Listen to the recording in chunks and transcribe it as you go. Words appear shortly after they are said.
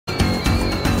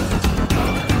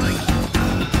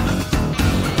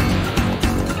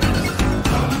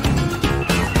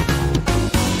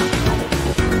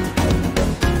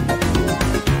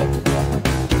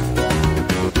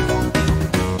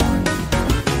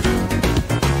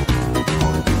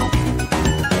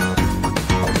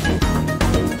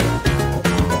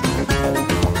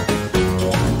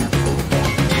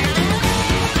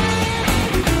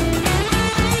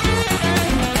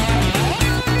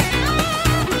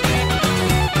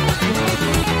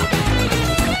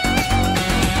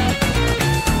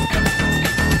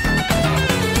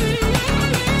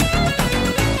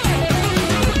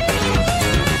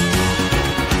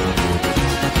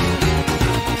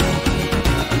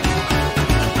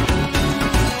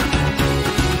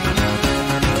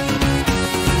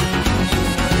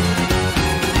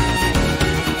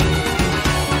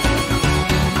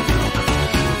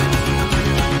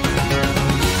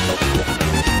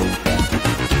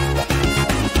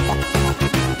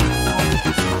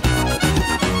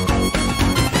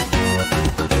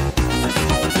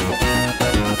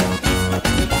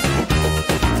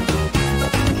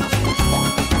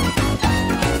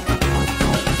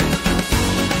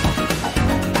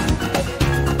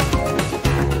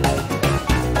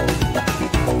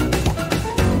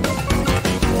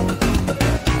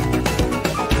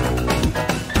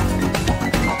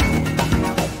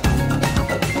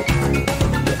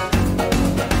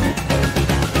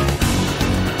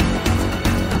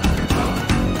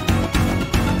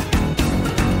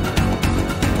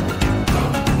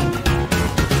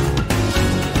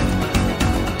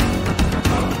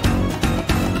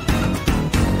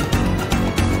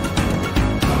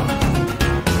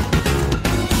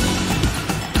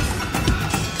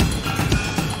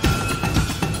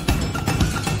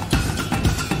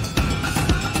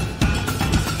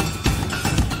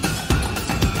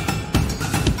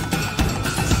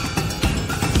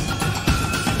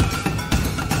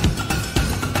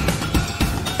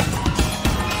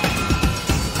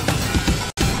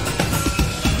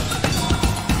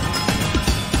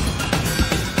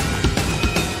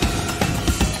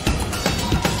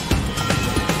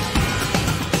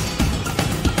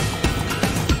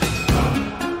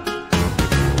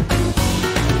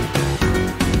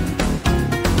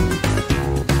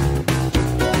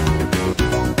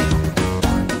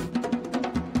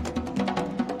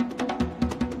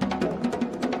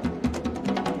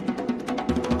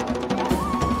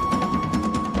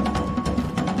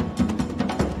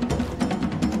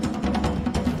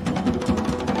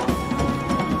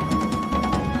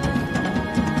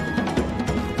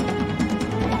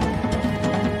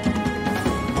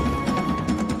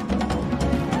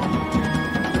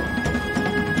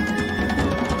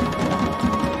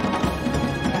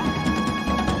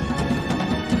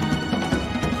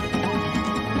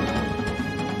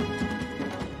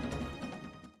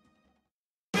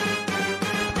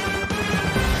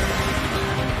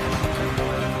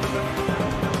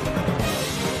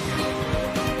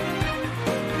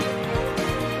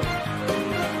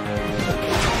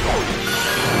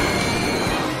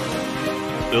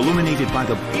Illuminated by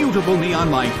the beautiful neon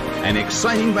light, an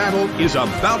exciting battle is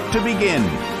about to begin.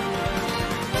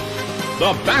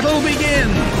 The battle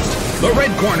begins! The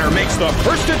red corner makes the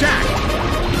first attack.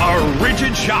 A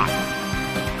rigid shot.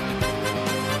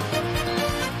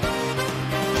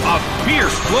 A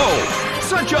fierce blow.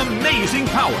 Such amazing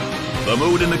power. The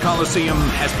mood in the Colosseum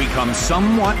has become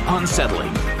somewhat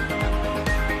unsettling.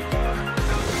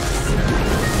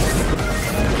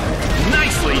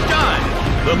 Nicely done!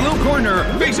 The blue corner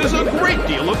faces a great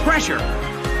deal of pressure.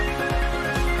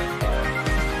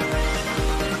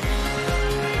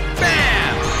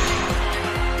 Bam!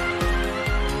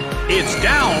 It's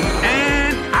down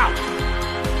and out.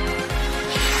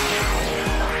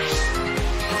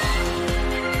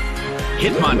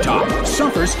 Hitmontop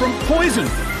suffers from poison.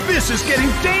 This is getting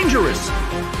dangerous.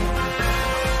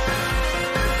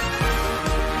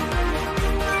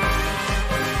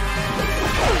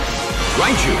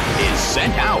 Raichu is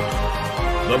sent out.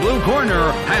 The blue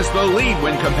corner has the lead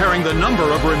when comparing the number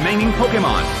of remaining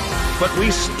Pokémon, but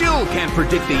we still can't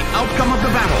predict the outcome of the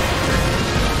battle.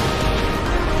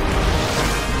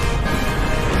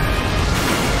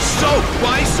 Soaked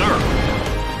by surf.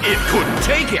 It couldn't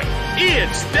take it.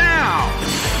 It's down.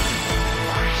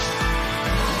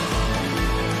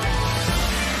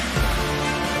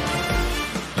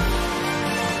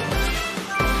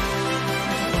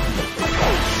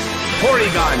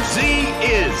 Porygon-Z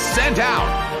is sent out.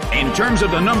 In terms of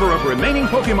the number of remaining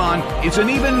Pokémon, it's an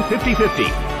even 50-50.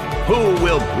 Who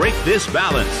will break this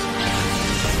balance?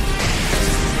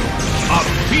 A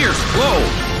fierce blow.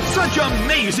 Such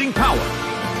amazing power.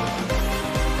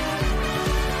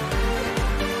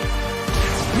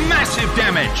 Massive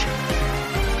damage.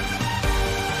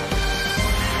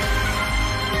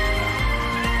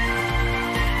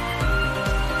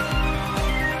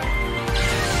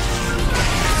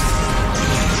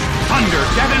 Thunder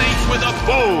detonates with a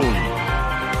boom.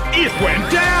 It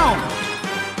went down.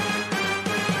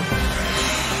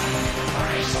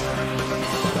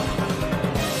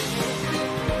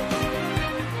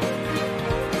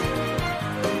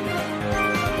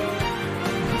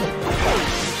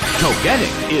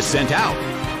 Togetic is sent out.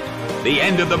 The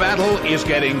end of the battle is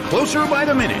getting closer by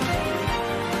the minute.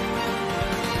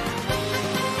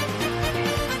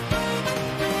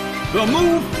 The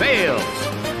move fails.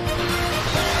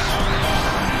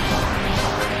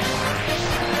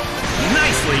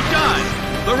 Nicely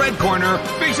done! The red corner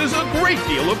faces a great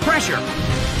deal of pressure.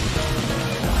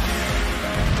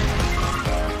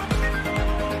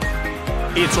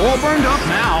 It's all burned up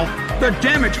now. The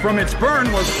damage from its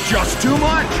burn was just too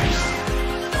much.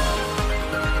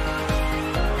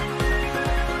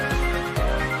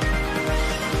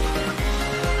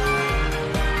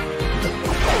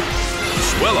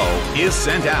 Swellow is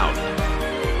sent out.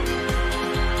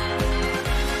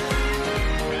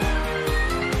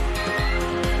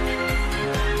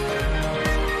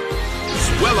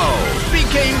 Swellow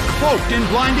became cloaked in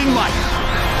blinding light.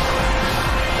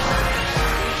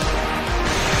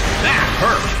 That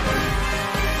hurt.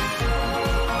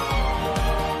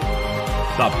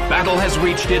 The battle has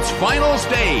reached its final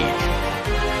stage.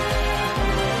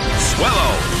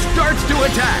 Swellow starts to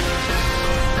attack.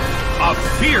 A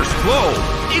fierce blow.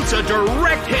 It's a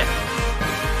direct hit.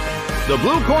 The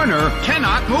blue corner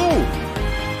cannot move.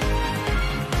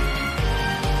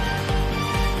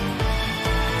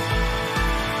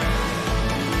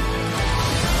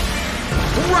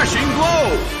 Rushing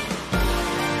blow.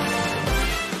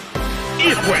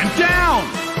 It went down.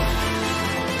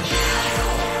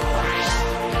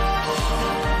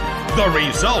 The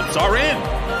results are in.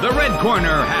 The red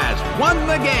corner has won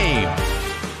the game.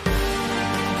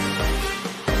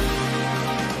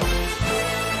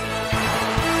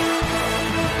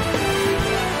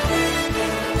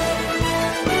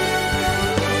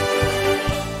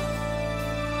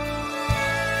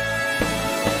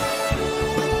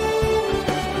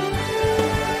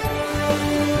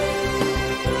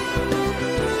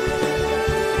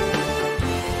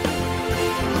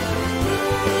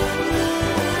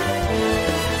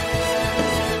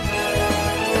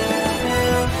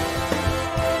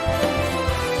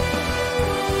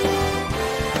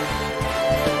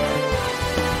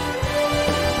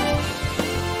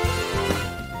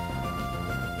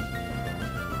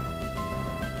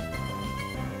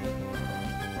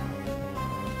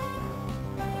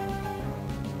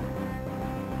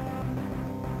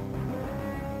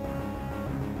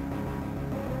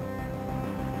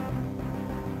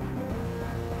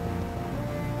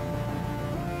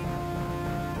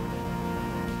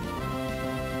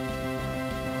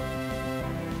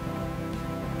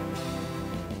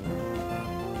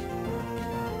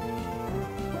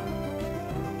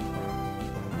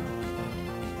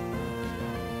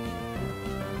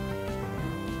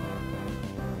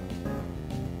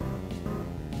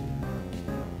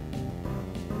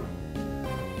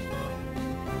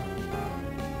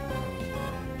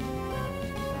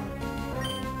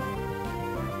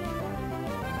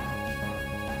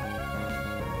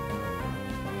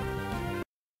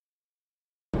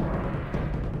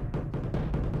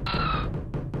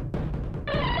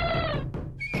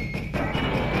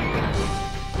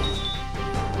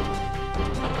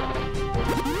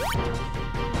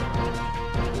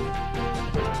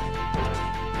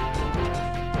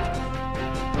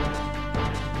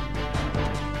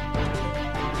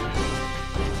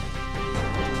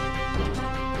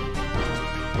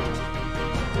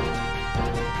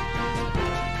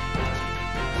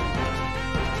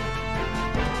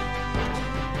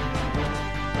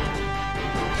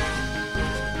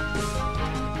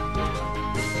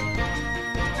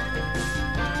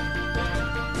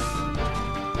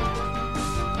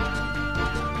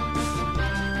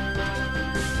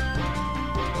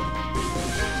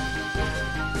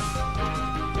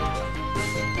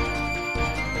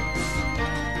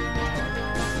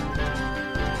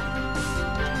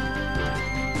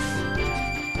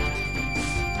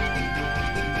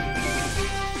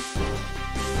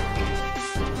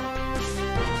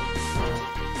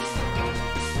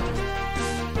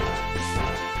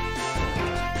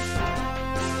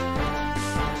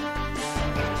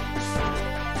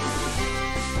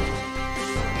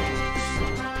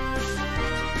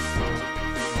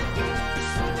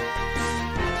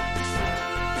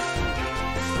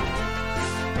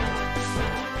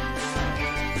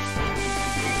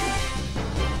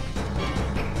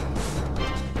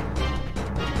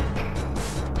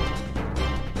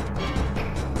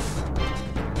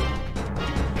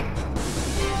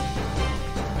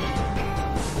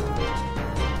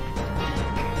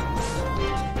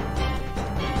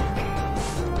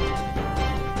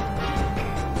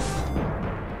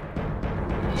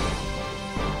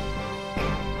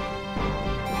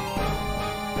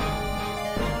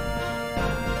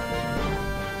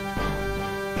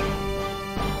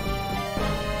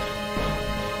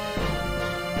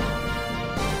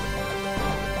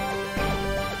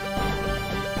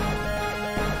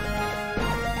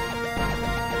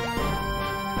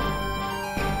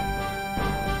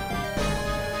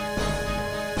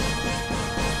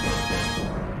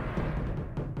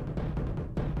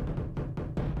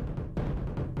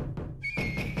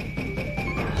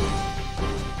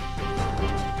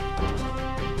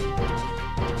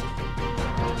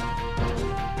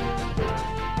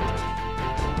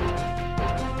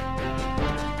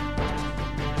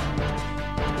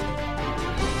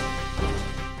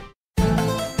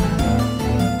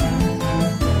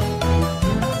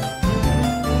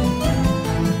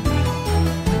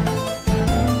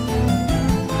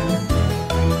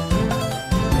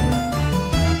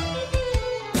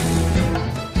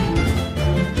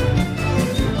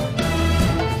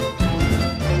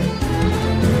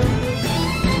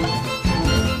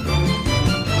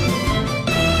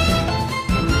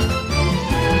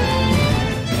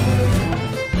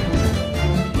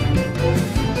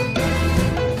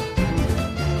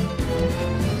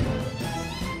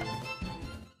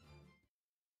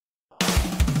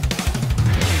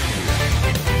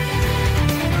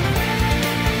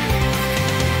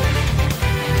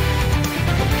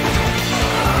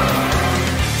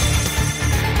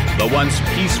 once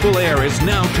peaceful air is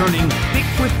now turning thick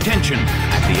with tension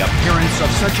at the appearance of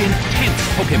such intense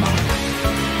Pokémon.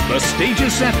 The stage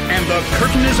is set and the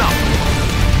curtain is up.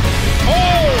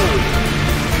 Oh!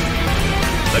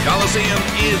 The Coliseum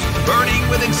is burning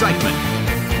with excitement.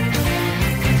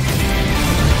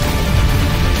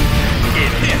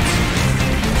 It hits.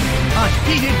 A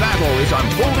heated battle is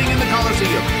unfolding in the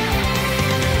Coliseum.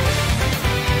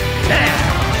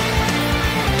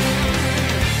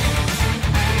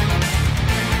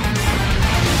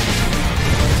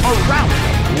 A round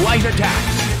of light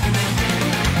attacks.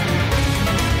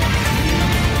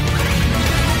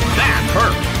 That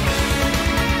hurt.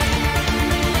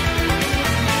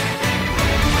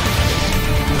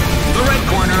 The red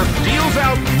corner deals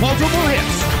out multiple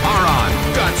hits. Aron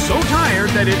got so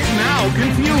tired that it's now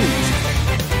confused.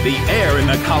 The air in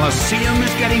the Coliseum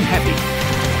is getting heavy.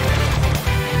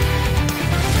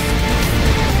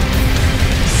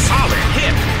 Solid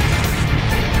hit.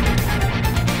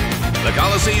 The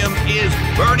Coliseum is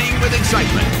burning with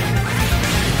excitement.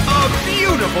 A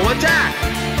beautiful attack.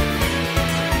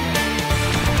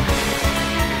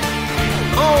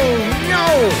 Oh no!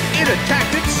 It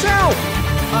attacked itself!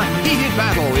 A heated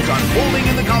battle is unfolding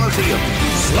in the Coliseum.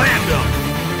 Slammed him!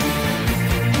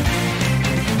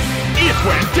 It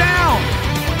went down!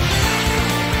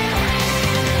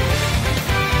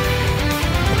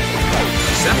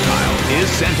 Sceptile is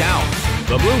sent out.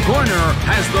 The blue corner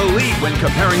has the lead when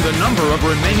comparing the number of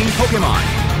remaining Pokémon.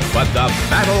 But the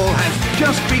battle has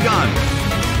just begun.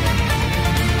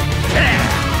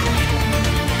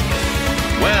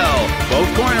 Well,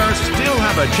 both corners still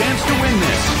have a chance to win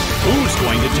this. Who's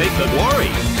going to take the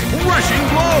glory? Rushing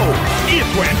blow! It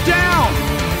went down!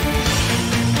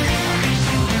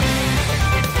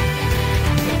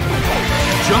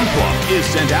 Jumpluff is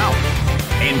sent out.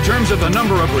 In terms of the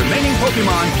number of remaining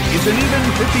Pokémon, it's an even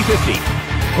 50-50.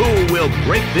 Who will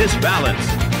break this balance?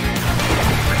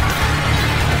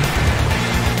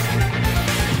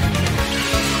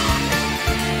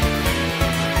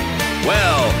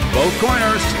 Well, both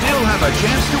corners still have a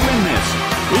chance to win this.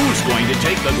 Who's going to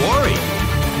take the glory?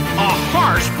 A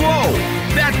harsh blow!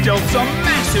 That dealt some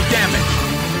massive damage!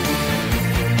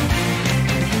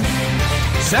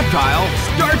 Sceptile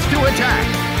starts to attack.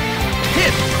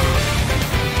 Hit!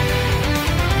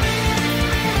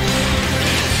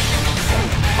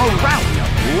 A rally of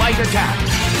light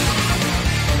attacks.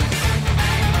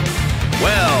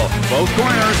 Well, both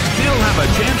corners still have a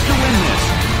chance to win this.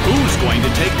 Who's going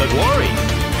to take the glory?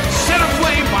 Set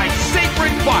aflame by sacred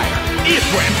fire! It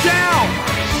went down!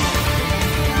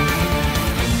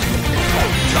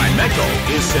 Trimetro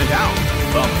is sent out.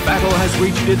 The battle has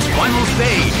reached its final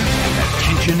stage, and the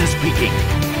tension is peaking.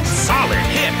 Solid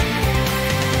hit!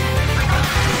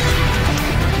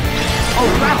 A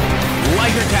round of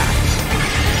light attacks.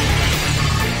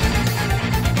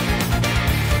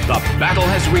 The battle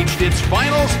has reached its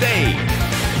final stage.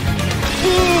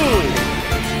 Ooh!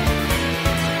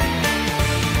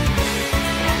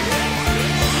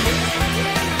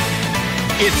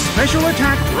 Its special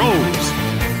attack rose.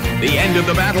 The end of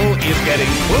the battle is getting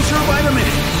closer by the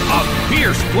minute. A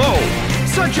fierce blow.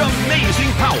 Such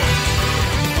amazing power.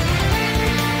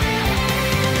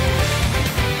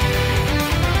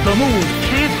 The move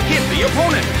can't hit the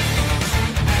opponent.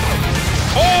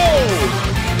 Oh!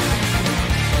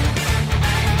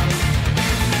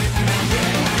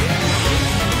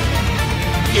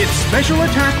 Its special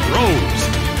attack rose.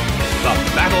 The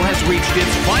battle has reached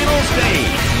its final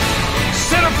stage.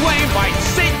 Set aflame by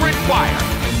sacred fire.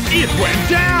 It went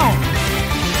down!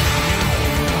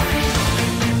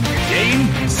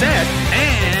 Game, set,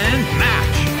 and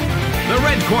match. The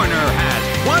red corner has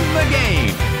won the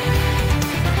game.